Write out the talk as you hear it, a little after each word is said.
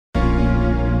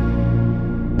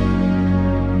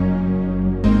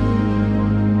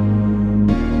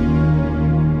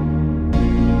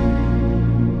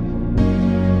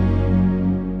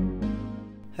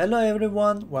Hello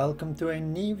everyone, welcome to a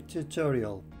new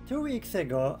tutorial. 2 weeks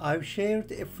ago I've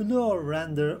shared a floor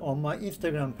render on my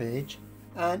Instagram page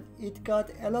and it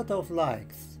got a lot of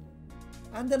likes.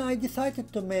 And then I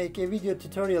decided to make a video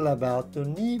tutorial about the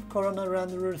new Corona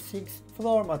Renderer 6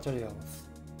 floor materials.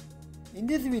 In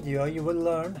this video you will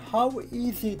learn how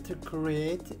easy to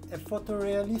create a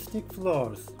photorealistic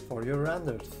floors for your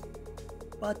renders.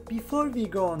 But before we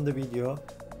go on the video,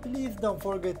 please don't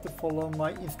forget to follow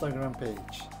my Instagram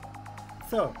page.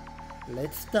 So,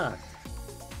 let's start.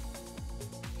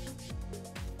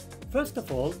 First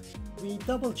of all, we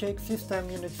double check system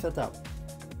unit setup.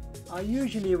 I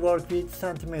usually work with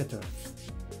centimeters.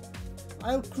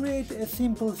 I'll create a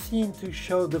simple scene to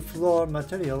show the floor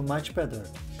material much better,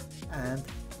 and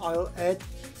I'll add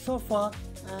sofa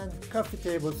and coffee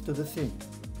tables to the scene.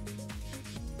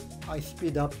 I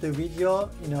speed up the video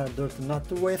in order to not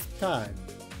to waste time.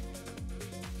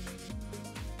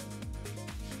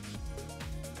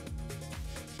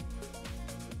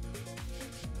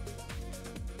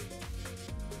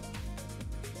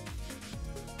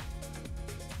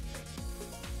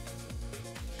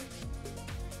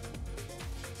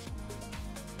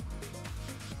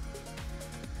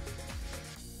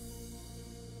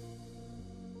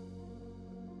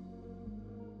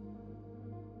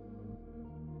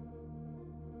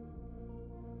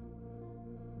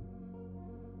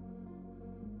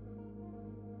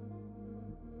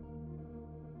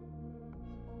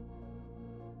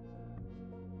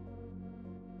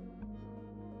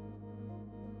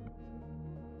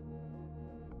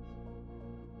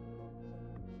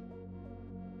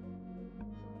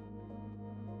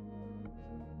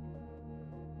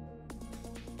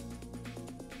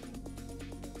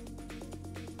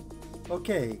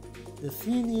 Okay, the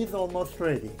scene is almost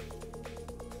ready.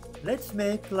 Let's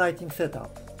make lighting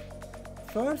setup.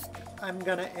 First, I'm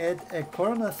gonna add a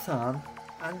Corona sun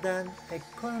and then a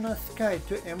Corona sky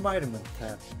to environment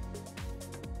tab.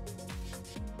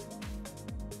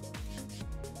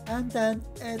 And then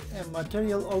add a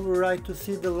material override to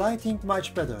see the lighting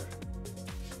much better.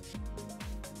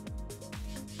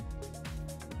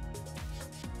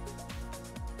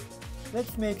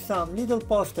 Let's make some little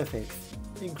post effects.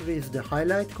 Increase the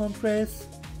highlight compress,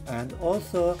 and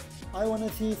also I want to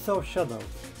see soft shadows.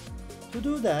 To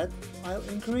do that, I'll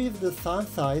increase the sun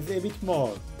size a bit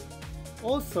more.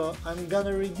 Also, I'm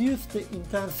gonna reduce the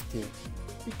intensity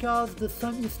because the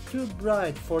sun is too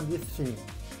bright for this scene.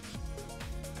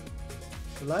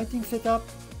 The lighting setup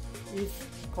is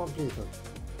completed.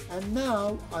 And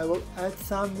now I will add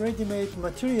some ready-made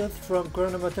materials from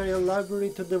Corona Material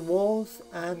Library to the walls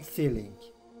and ceiling.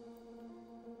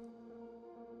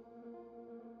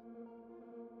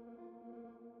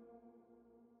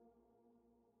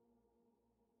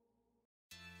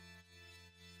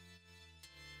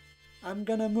 I'm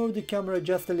gonna move the camera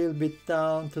just a little bit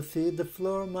down to see the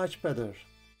floor much better.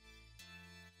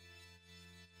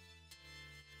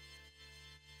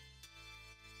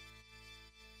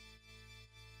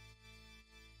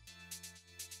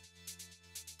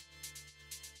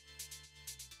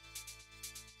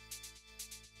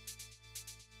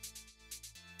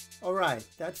 Alright,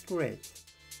 that's great.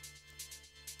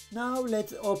 Now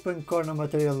let's open Corona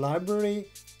Material Library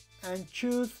and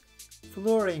choose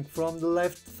flooring from the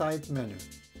left side menu.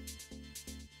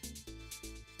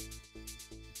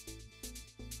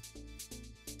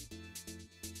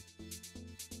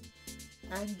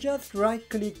 And just right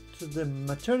click to the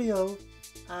material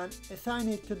and assign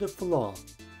it to the floor,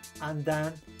 and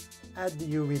then add the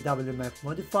UV map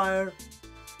modifier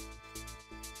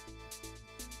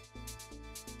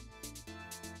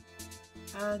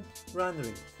and render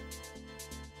it.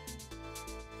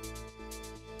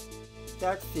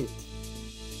 That's it.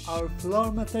 Our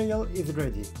floor material is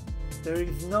ready. There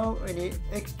is no any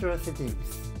extra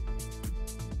settings.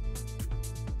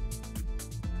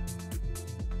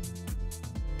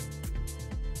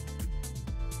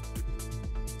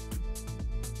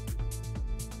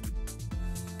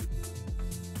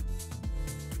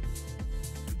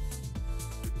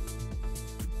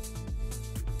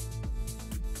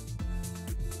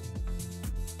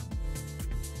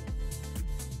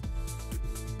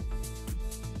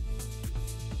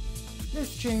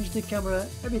 Let's change the camera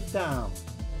a bit down.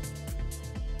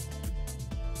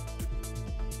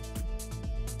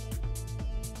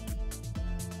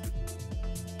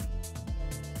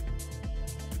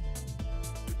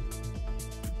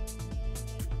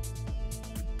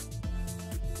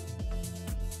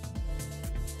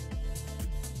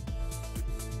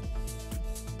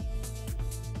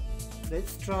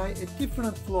 Let's try a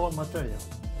different floor material.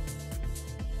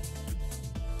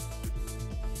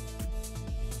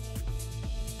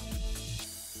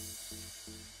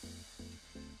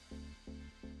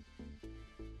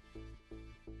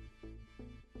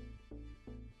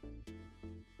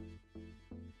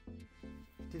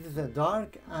 This is a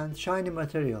dark and shiny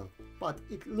material, but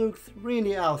it looks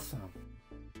really awesome.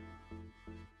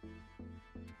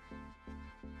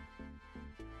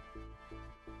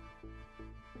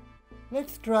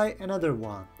 Let's try another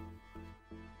one.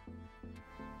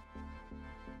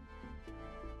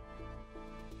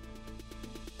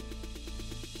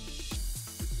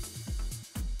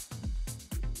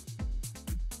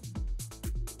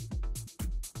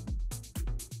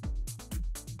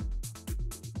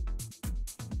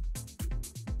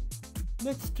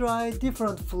 Let's try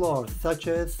different floors such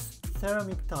as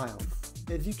ceramic tiles.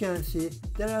 As you can see,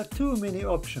 there are too many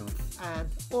options and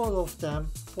all of them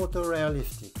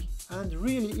photorealistic and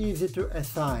really easy to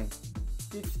assign.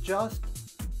 It's just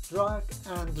drag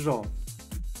and drop.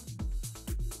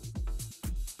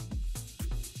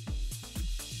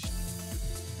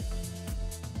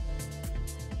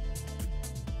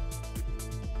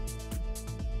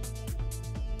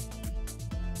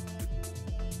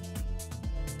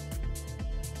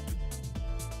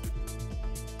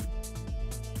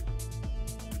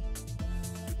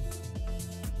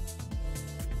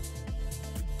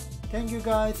 Thank you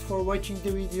guys for watching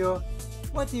the video.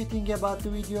 What do you think about the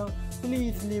video?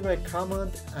 Please leave a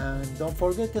comment and don't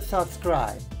forget to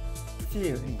subscribe. See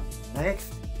you in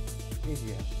next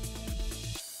video.